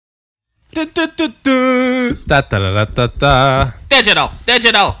Digital,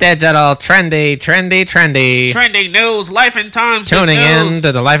 trendy. Trending news, life and times. Tuning in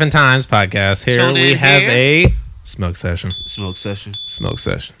to the Life and Times podcast. Here we have a smoke session. Smoke session.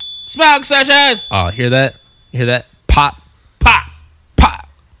 Oh, hear that? Pop.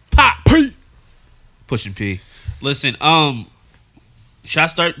 P. Pushing P. Listen, should I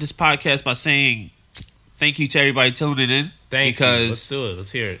start this podcast by saying thank you to everybody tuning in? Thank you. Let's do it.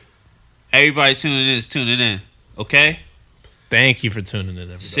 Let's hear it. Everybody tuning in is tuning in. Okay? Thank you for tuning in,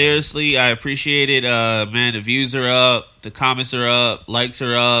 everybody. Seriously, I appreciate it. Man, the views are up. The comments are up. Likes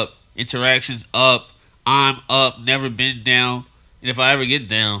are up. Interactions up. I'm up. Never been down. And if I ever get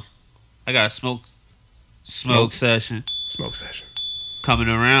down, I got a smoke session. Smoke session. Coming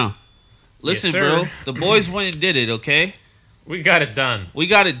around. Listen, yes, bro. The boys went and did it, okay? We got it done.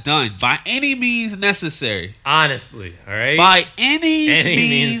 By any means necessary. Honestly, all right? By any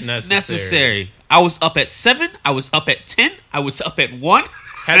means necessary. I was up at 7. I was up at 10. I was up at 1.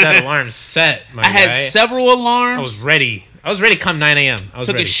 Had that alarm set, my guy. I had several alarms. I was ready come 9 a.m.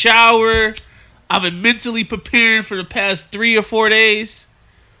 Took a shower. I've been mentally preparing for the past 3 or 4 days.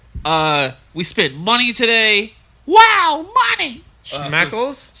 We spent money today. Wow, money.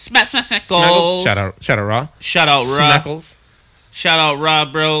 Schmeckles? Schmeckles. Shout out Raw. Shout out Raw. Schmeckles. Shout out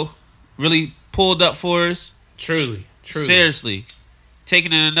Rob, bro. Really pulled up for us. Truly. Seriously.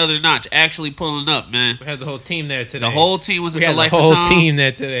 Taking it another notch. Actually pulling up, man. We had the whole team there today. The whole team was at the Life of Time. The whole team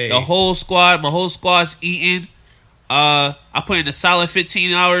there today. The whole squad. My whole squad's eating. I put in a solid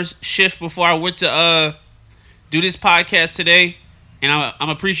 15 hours shift before I went to do this podcast today. And I'm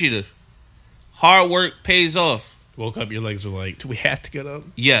appreciative. Hard work pays off. Woke up, your legs were like, do we have to get up?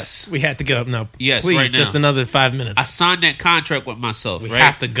 Yes. We have to get up now. Yes, please, right now. just another 5 minutes. I signed that contract with myself, we right?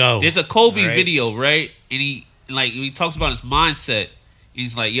 have to go. There's a Kobe video, right? And he talks about his mindset.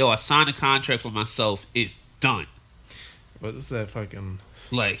 He's like, yo, I signed a contract with myself. It's done. What is that fucking...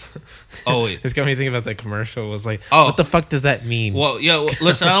 Like, oh, wait. It's got me thinking about that commercial. It was like, oh, what the fuck does that mean? Well,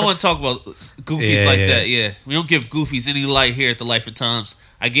 listen, I don't want to talk about goofies that. Yeah, we don't give goofies any light here at the Life of Times.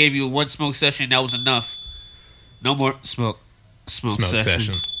 I gave you one smoke session. That was enough. No more smoke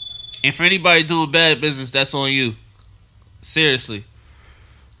session. And for anybody doing bad business, that's on you. Seriously.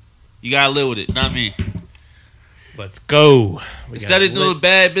 You gotta live with it, not me. Let's go. Instead of doing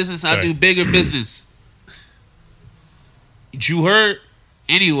bad business, I do bigger business. You heard?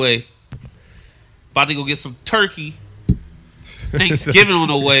 Anyway, about to go get some turkey. Thanksgiving on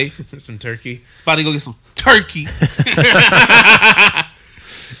the way. Some turkey. About to go get some turkey.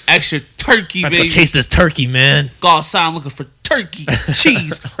 Extra turkey, baby. Go chase this turkey, man. Go outside, I'm looking for turkey,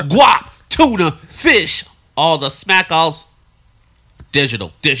 cheese, guap, tuna, fish, all the smackles.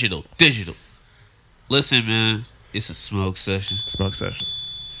 Digital. Listen, man, it's a smoke session.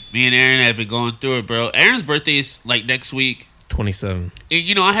 Me and Aaron have been going through it, bro. Aaron's birthday is like next week. 27.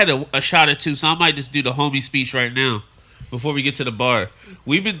 And, I had a shot or two, so I might just do the homie speech right now before we get to the bar.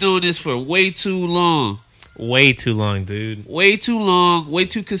 We've been doing this for way too long. Way too long, dude. Way too long, way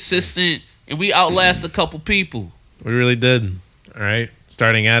too consistent, and we outlast a couple people. We really did. All right.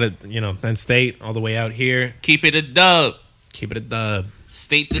 Starting out at, Penn State, all the way out here. Keep it a dub.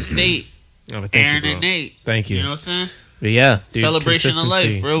 State to state. Oh, Aaron and Nate. Thank you. You know what I'm saying? But yeah. Dude, celebration of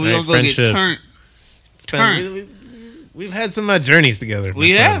life, bro. We gonna go get turned. We've had some journeys together.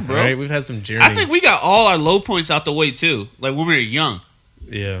 We have, bro. Right? We've had some journeys. I think we got all our low points out the way, too. Like when we were young.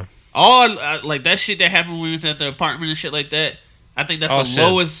 Yeah. All like that shit that happened when we was at the apartment and shit like that. I think that's the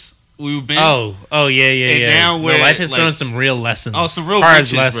lowest we've been. Oh, yeah. And now life has thrown some real lessons. Oh, some real hard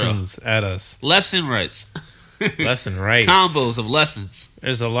riches, lessons bro. at us. Lefts and rights. Lefts and rights. Combos of lessons.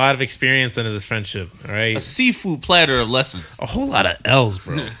 There's a lot of experience into this friendship, all right? A seafood platter of lessons. A whole lot of L's,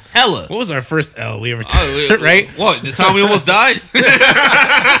 bro. Hella. What was our first L we ever took? Right? What? The time we almost died?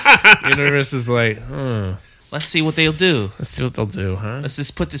 The universe is like, let's see what they'll do. Let's huh? Let's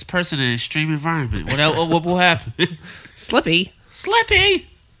just put this person in an extreme environment. What will happen? Slippy.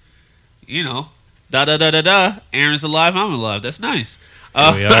 Da. Aaron's alive, I'm alive. That's nice.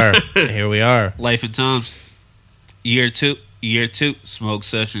 Here we are. Life and Times. Year two, smoke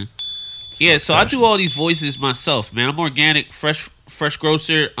session. So I do all these voices myself, man. I'm organic, fresh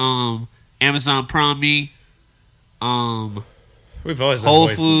grocer, Amazon Prime Me, we've always done Whole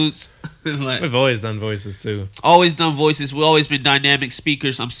voices. Foods. We've always done voices too. Always done voices. We've always been dynamic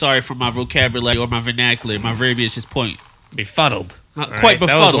speakers. I'm sorry for my vocabulary or my vernacular. My verbiage is point. Befuddled. Quite befuddled.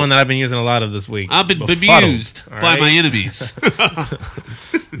 That was one that I've been using a lot of this week. I've been bemused by my enemies.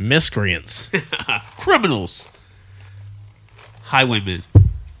 Miscreants. Criminals. Highwaymen.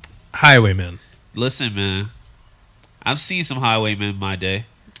 Highwaymen. Listen, man. I've seen some highwaymen in my day.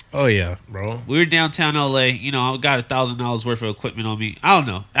 Oh yeah, bro. We were downtown LA. You know, I got $1,000 worth of equipment on me. I don't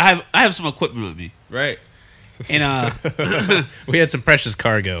know. I have some equipment on me, right? And we had some precious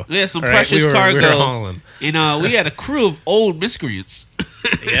cargo. We had some precious cargo. We were hauling. And we had a crew of old miscreants.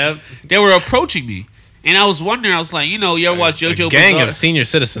 Yep. They were approaching me. And I was wondering, I was like, you know, you ever watch JoJo? A gang of senior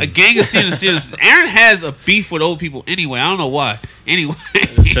citizens. A gang of senior citizens. Aaron has a beef with old people anyway. I don't know why. Anyway.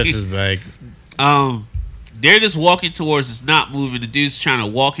 Such his bag. They're just walking towards us, not moving. The dude's trying to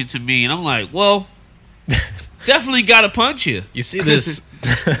walk into me. And I'm like, well, definitely got to punch you. You see this?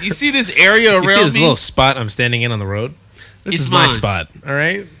 You see this area around me? You see this little spot I'm standing in on the road? This is my spot, all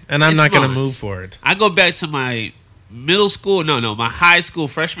right? And I'm not going to move for it. I go back to my middle school, my high school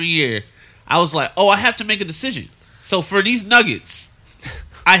freshman year. I was like, I have to make a decision. So for these nuggets,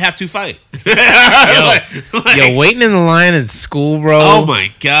 I have to fight. Yo, waiting in the line in school, bro. Oh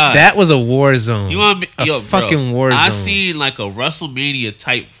my god, that was a war zone. You want fucking war zone. I seen like a WrestleMania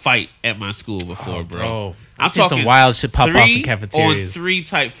type fight at my school before, bro. I've seen some wild shit pop off in cafeterias. 3-on-3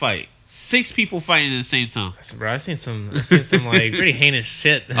 type fight. 6 people fighting at the same time. Bro, I've seen some like pretty heinous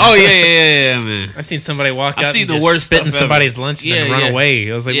shit. Oh yeah, man. I've seen somebody walk out and the worst spit in somebody's lunch and then run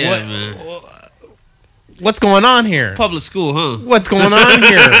away. I was like, what? Man. What's going on here? Public school, huh? What's going on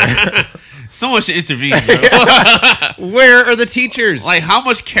here? Someone should intervene, bro. Where are the teachers? Like, how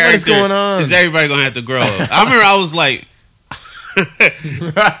much character is going on? Is everybody going to have to grow up? I remember I was like,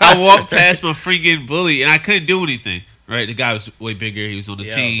 I walked past my freaking bully and I couldn't do anything. Right, the guy was way bigger. He was on the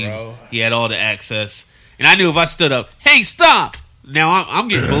team. Bro. He had all the access, and I knew if I stood up, hey, stop! Now I'm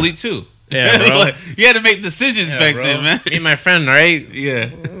getting bullied too. Yeah, bro. Like, you had to make decisions back then, man. Me and my friend, right? Yeah,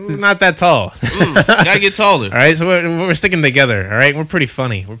 not that tall. Gotta get taller. All right, so we're sticking together. All right, we're pretty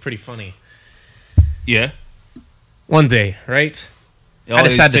funny. Yeah. One day, right? I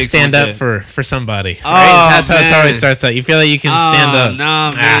decided to stand up for somebody. Right? That's how it always starts out. You feel like you can stand up.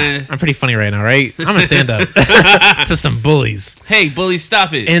 Nah, man. I'm pretty funny right now, right? I'm gonna stand up to some bullies. Hey, bullies,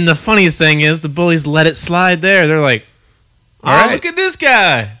 stop it! And the funniest thing is, the bullies let it slide. They're like, "All right, look at this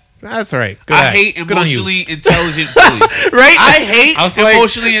guy." That's all right. I hate emotionally intelligent bullies. Right? I hate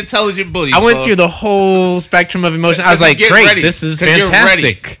emotionally intelligent bullies. I went through the whole spectrum of emotion. I was like, great, this is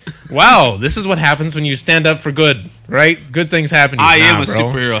fantastic. Wow, this is what happens when you stand up for good, right? Good things happen to you. I am a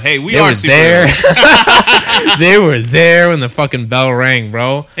superhero. Hey, we are superheroes. They were there when the fucking bell rang,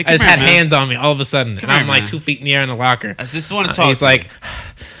 bro. Hey, I just had hands on me all of a sudden. And I'm like 2 feet in the air in the locker. I just want to talk He's like,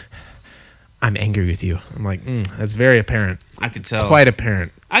 I'm angry with you. I'm like, that's very apparent. I can tell. Quite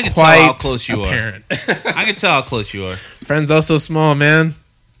apparent. I can tell how close you are. I can tell how close you are. Friend's also small, man.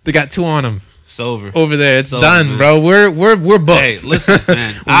 They got 2 on them. It's over. Over there. It's done, man. Bro. We're booked. Hey, listen,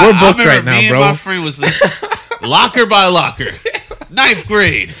 man. We're booked right now, bro. Me and my friend was locker by locker. 9th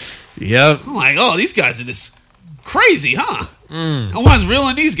grade. Yep. I'm like, oh, these guys are just crazy, huh? No one's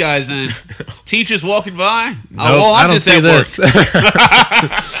reeling these guys in. Teachers walking by. Nope, I don't see this.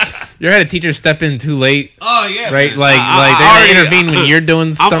 You ever had a teacher step in too late? Oh yeah, right. Man. Like they intervene when you're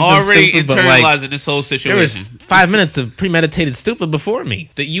doing something stupid. I'm already internalizing this whole situation. There was 5 minutes of premeditated stupid before me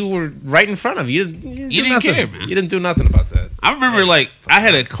that you were right in front of you. You didn't care, man. You didn't do nothing about that. I remember, I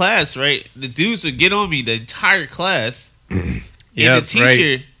had a class, right? The dudes would get on me the entire class. And the teacher.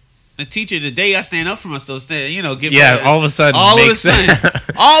 Right. The teacher, the day I stand up for myself, all of a sudden,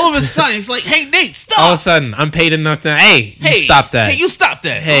 he's like, "Hey, Nate, stop!" All of a sudden, I'm paid enough to, hey, you stop that. Hey, you stop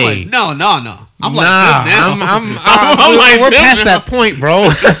that. Hey, I'm like, no. I'm like, good now. We're past that point, bro.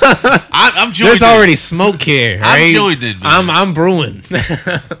 I'm joined. There's already smoke here. Right? I'm joined in, man. I'm brewing.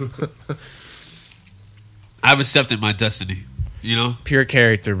 I've accepted my destiny. Pure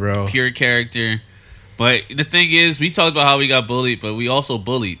character, bro. Pure character. But the thing is, we talked about how we got bullied, but we also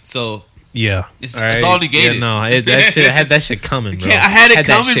bullied. So yeah, it's all negated. Yeah, no, that shit coming, bro. I had it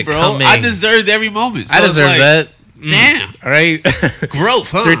coming, bro. I deserved every moment. So I deserve that. Damn. All right. Growth,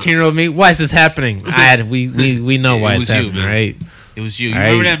 huh? 13-year-old me. Why is this happening? We know why it's happening, man. Right? It was you. You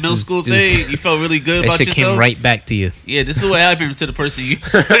remember that middle school thing? You felt really good about yourself? That shit came right back to you. Yeah, this is what happened to the person you...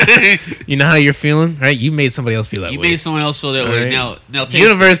 You know how you're feeling? Right? You made somebody else feel that way. You made someone else feel that way. Now the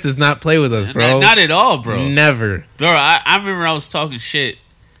universe does not play with us, bro. Not at all, bro. Never. Bro, I remember I was talking shit.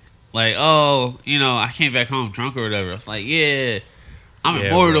 Like, I came back home drunk or whatever. I was like, yeah, I'm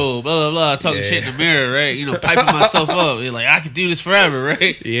immortal, blah, blah, blah. Talking shit in the mirror, right? Piping myself up. Like, I could do this forever,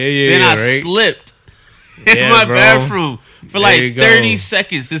 right? Yeah. Then I slipped in my bathroom. For like 30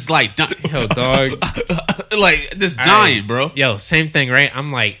 seconds, it's like, yo, dog, like just dying, bro. Yo, same thing, right?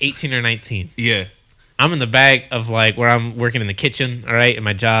 I'm like 18 or 19. Yeah, I'm in the back of like where I'm working in the kitchen, all right, in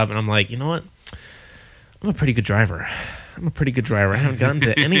my job, and I'm like, you know what? I'm a pretty good driver. I'm a pretty good driver. I haven't gotten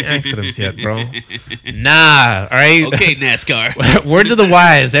to any accidents yet, bro. Nah, all right? Okay, NASCAR. Word to the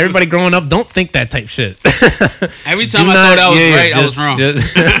wise. Everybody growing up, don't think that type shit. Every time thought I was right, I was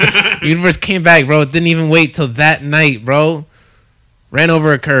wrong. Universe came back, bro. It didn't even wait till that night, bro. Ran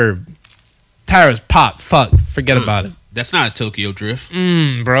over a curb. Tires popped. Fucked. Forget about it. That's not a Tokyo drift.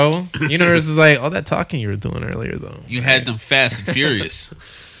 Bro. Universe is like, all that talking you were doing earlier, though. You had them fast and furious.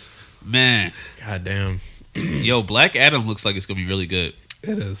 Man. God damn. Yo, Black Adam looks like it's going to be really good.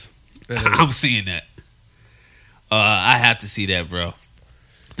 It is. I'm seeing that. I have to see that, bro.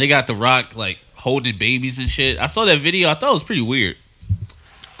 They got The Rock, like, holding babies and shit. I saw that video. I thought it was pretty weird.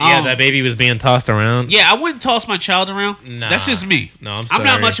 Yeah, that baby was being tossed around. Yeah, I wouldn't toss my child around. Nah. That's just me. No, I'm sorry. I'm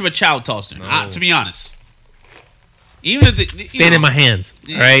not much of a child tosser, to be honest. Even if stand in my hands,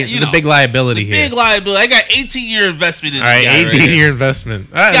 right? There's a big liability here. Big liability. I got 18-year investment in all right, 18-year investment.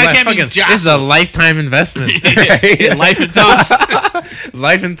 All right, this is a lifetime investment. Right? Life and times.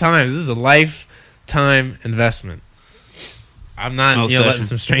 Life and times. This is a lifetime investment. I'm not letting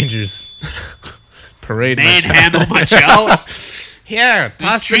some strangers parade manhandle my child. Here,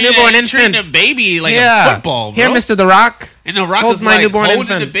 toss the newborn infant. Treat a baby like a football, bro. Here, Mr. The Rock. And The Rock is my like newborn holding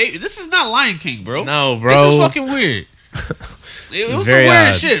infant. the baby. This is not Lion King, bro. No, bro. This is fucking weird. It was some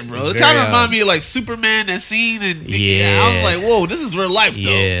weird shit, bro. It kind of reminded me of like Superman, that scene. And I was like, whoa, this is real life, though.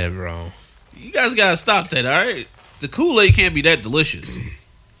 Yeah, bro. You guys got to stop that, all right? The Kool-Aid can't be that delicious.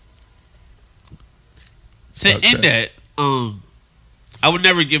 In that, I would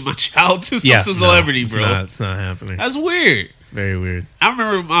never give my child to some celebrity, bro. It's not happening. That's weird. It's very weird. I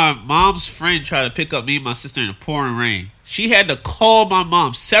remember my mom's friend tried to pick up me and my sister in the pouring rain. She had to call my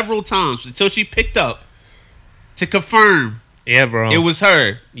mom several times until she picked up to confirm bro. it was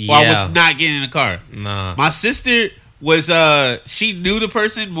her or I was not getting in the car. Nah. My sister was, she knew the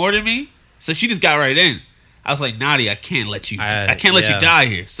person more than me, so she just got right in. I was like, Nadia, I can't let you let you die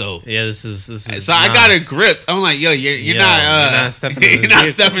here. So this is. So I got her gripped. I'm like, yo, you're not stepping in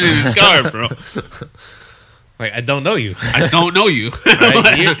this car, bro. Like, I don't know you. I don't know you.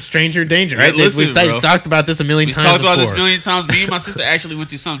 Right? Stranger danger. Right? Listen, We've talked about this a million times. Talked about this a million times. Me and my sister actually went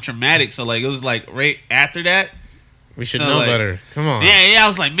through something traumatic. So like, it was like right after that. We should know better. Come on. Yeah. I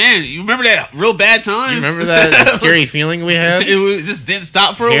was like, man, you remember that real bad time? You remember that scary feeling we had? It just didn't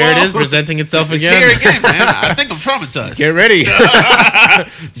stop for a while. Here it is presenting itself again. It's here again, man. I think I'm traumatized. Get ready.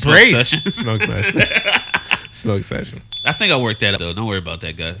 Smoke session. Smoke session. Smoke session. I think I worked that out, though. Don't worry about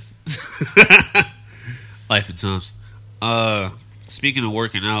that, guys. Life and times. Speaking of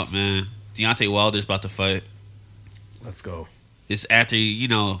working out, man, Deontay Wilder's about to fight. Let's go. It's after,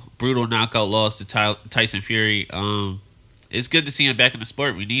 brutal knockout loss to Tyson Fury. It's good to see him back in the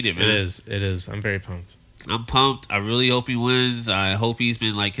sport. We need it, man. It is. I'm very pumped. I'm pumped. I really hope he wins. I hope he's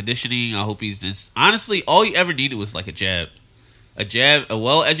been, like, conditioning. I hope he's just... Honestly, all he ever needed was, like, a jab. A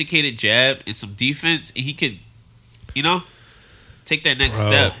well-educated jab and some defense. And he could, take that next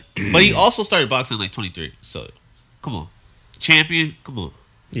step. But he also started boxing in, like, 23. So, come on. Champion, come on.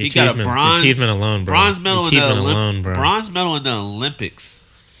 He got a bronze alone, bro. Bronze medal bronze medal in the Olympics.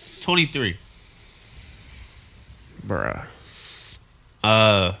 23. Bruh.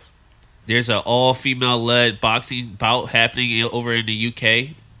 There's an all-female led boxing bout happening over in the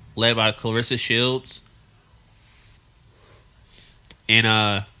UK, led by Clarissa Shields. And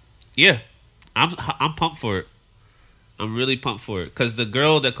I'm pumped for it. I'm really pumped for it because the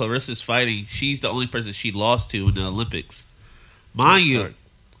girl that Clarissa's fighting, she's the only person she lost to in the Olympics. Mind you,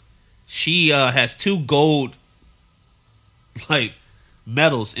 she has 2 gold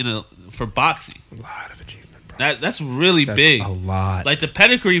medals for boxing. A lot of achievement, bro. That's really big. A lot. Like the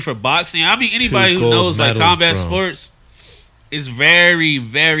pedigree for boxing. I mean, anybody who knows medals, like combat sports, is very,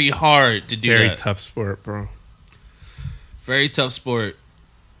 very hard to do. Very that. Tough sport, bro. Very tough sport.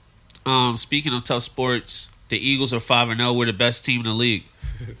 Speaking of tough sports, the Eagles are 5-0. We're the best team in the league.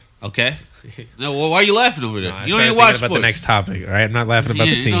 Okay. No, why are you laughing over there? No, you don't even watch about sports. the next topic, all right? I'm not laughing about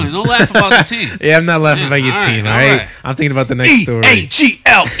the team. No, don't laugh about the team. Yeah, I'm not laughing about your team, all right? I'm thinking about the next story.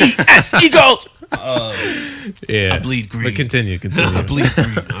 EAGLES, Eagles! Yeah. I bleed green. But continue. I bleed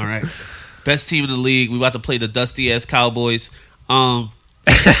green, all right? Best team in the league. We about to play the dusty-ass Cowboys.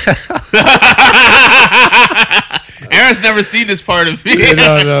 Aaron's never seen this part of me.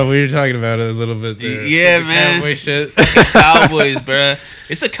 No, we were talking about it a little bit there. Yeah, man. Cowboy shit. Cowboys, bruh.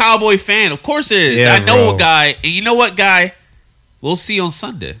 It's a Cowboy fan. Of course it is. Yeah, I know a guy. And you know what, guy? We'll see on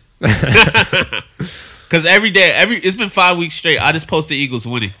Sunday. Because every day, it's been 5 weeks straight. I just post the Eagles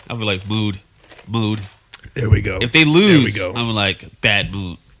winning. I'll be like, mood. There we go. If they lose, I'm like, bad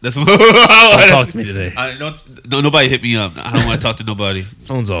mood. That's what don't talk to me today. Nobody hit me up. I don't want to talk to nobody.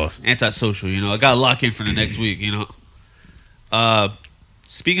 Phone's off. Antisocial, I got to lock in for the next week,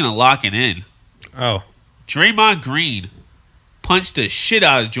 Speaking of locking in, Draymond Green punched the shit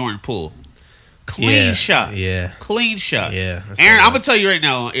out of Jordan Poole. Clean shot. Yeah. Clean shot. Yeah. Aaron, I'm gonna tell you right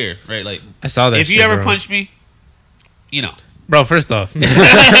now on air, right? Like, I saw that. If you ever punch me, you know. Bro, first off,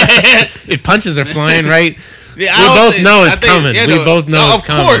 if punches are flying, right? Yeah, we both know it's coming. We both know it's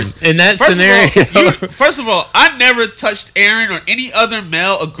coming. Of course. In that scenario. First of all, I never touched Aaron or any other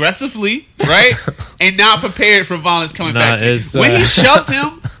male aggressively, right? And not prepared for violence coming back to me. When he shoved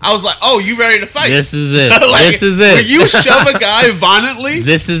him, I was like, oh, you ready to fight? This is it. This is it. When you shove a guy violently,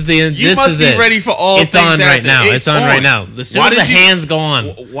 you must be ready for all things. It's on right now. It's on right now. As soon as the hands go on.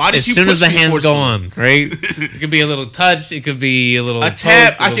 As soon as the hands go on, right? It could be a little touch. It could be a little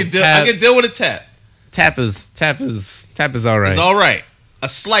tap. I could deal with a tap. Tap is all right. It's all right. A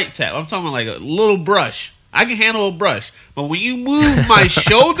slight tap. I'm talking like a little brush. I can handle a brush, but when you move my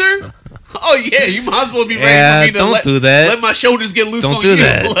shoulder, oh yeah, you might as well be ready for me to let my shoulders get loose on you.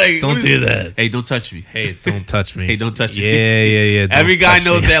 Don't do that. Hey, don't touch me. Hey, don't touch me. Hey, don't touch me. Yeah. Every guy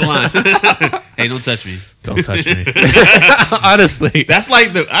knows that line. Hey, don't touch me. Don't touch me. Honestly,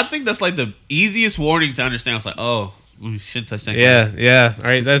 I think that's like the easiest warning to understand. It's like, oh. We shouldn't touch that. Yeah. All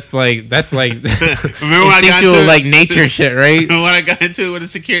right, that's like remember when I got into like nature shit, right? When I got into it with the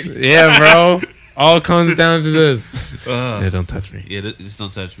security. Yeah, bro. All comes down to this. Yeah, don't touch me. Yeah, just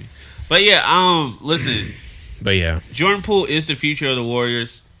don't touch me. But yeah, listen. But yeah, Jordan Poole is the future of the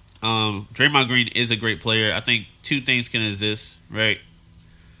Warriors. Draymond Green is a great player. I think two things can exist, right?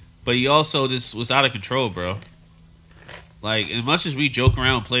 But he also just was out of control, bro. Like, as much as we joke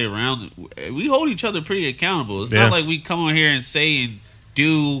around and play around, we hold each other pretty accountable. It's not like we come on here and say and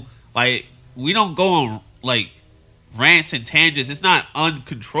do, like, we don't go on, like, rants and tangents. It's not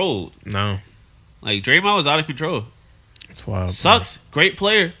uncontrolled. No. Like, Draymond was out of control. It's wild. Sucks. Bro. Great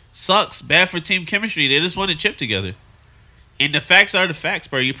player. Sucks. Bad for team chemistry. They just want to chip together. And the facts are the facts,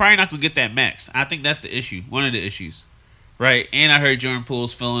 bro. You're probably not going to get that max. I think that's the issue. One of the issues. Right, and I heard Jordan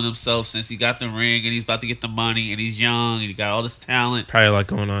Poole's feeling himself since he got the ring and he's about to get the money and he's young and he got all this talent. Probably a lot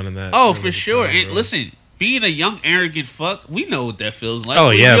going on in that. Oh, for sure. And listen, being a young, arrogant fuck, we know what that feels like. Oh,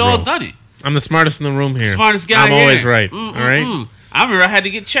 yeah, we all done it. I'm the smartest in the room here. Smartest guy I'm here. Always right. All right? I remember I had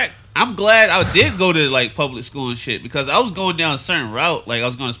to get checked. I'm glad I did go to, like, public school and shit because I was going down a certain route. Like, I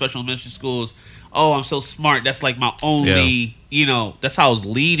was going to special elementary schools. Oh, I'm so smart. That's, like, my only, that's how I was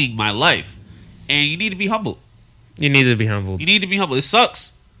leading my life. And you need to be humble. You need to be humble. It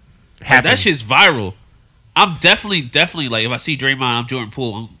sucks. Like, that shit's viral. I'm definitely like, if I see Draymond, I'm Jordan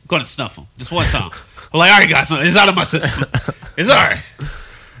Poole, I'm going to snuff him. Just one time. I'm like, all right, guys, it's out of my system. It's all right.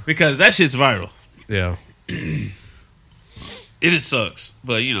 Because that shit's viral. Yeah. It sucks.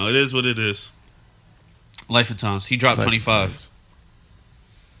 But, it is what it is. Life and times. He dropped 25.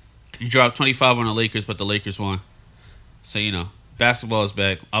 He dropped 25 on the Lakers, but the Lakers won. So, basketball is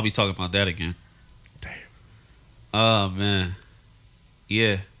back. I'll be talking about that again. Oh, man.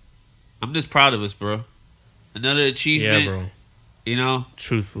 Yeah. I'm just proud of us, bro. Another achievement. Yeah, bro.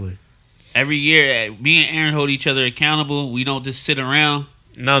 Truthfully. Every year, me and Aaron hold each other accountable. We don't just sit around.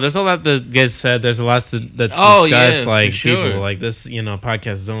 No, there's a lot that gets said. There's a lot that's discussed. Yeah, like, sure. people, like this,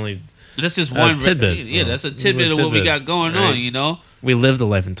 podcast is only this is one tidbit. Yeah, that's a tidbit of what we got going on, We live the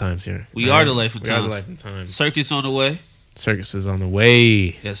life and times here. We are the life and times. Circus on the way. Circus is on the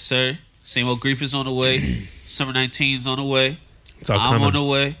way. Yes, sir. Same old grief is on the way. Summer 19's on the way. It's all coming. I'm on the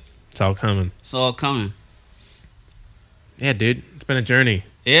way. It's all coming. It's all coming. Yeah, dude. It's been a journey.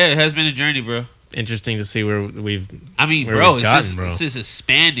 Yeah, it has been a journey, bro. Interesting to see where we've. I mean, bro, it's just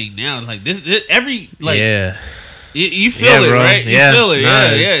expanding now. Like this every like. Yeah. You feel it, bro. Right? You feel it.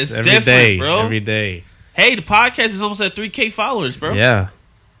 Yeah. It's different, day, bro. Every day. Hey, the podcast is almost at 3K followers, bro. Yeah.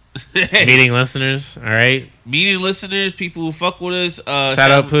 Hey. Meeting listeners, all right. Meeting listeners, people who fuck with us. Shout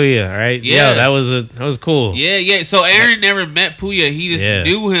out Puya, all right. Yeah, that was cool. Yeah. So Aaron never met Puya. He just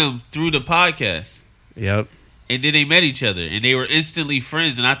knew him through the podcast. Yep. And then they met each other, and they were instantly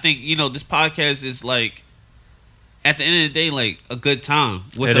friends. And I think this podcast is like, at the end of the day, like a good time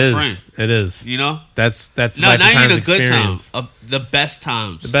with a friend. It is. That's not even a good time. The best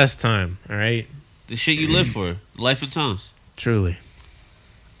times. The best time. All right. The shit you live for. Life and times. Truly.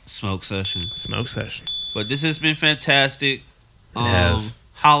 Smoke session. But this has been fantastic. It has.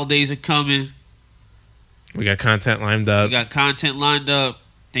 Holidays are coming. We got content lined up.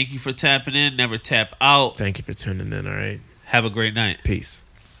 Thank you for tapping in. Never tap out. Thank you for tuning in, all right? Have a great night. Peace.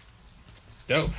 Dope.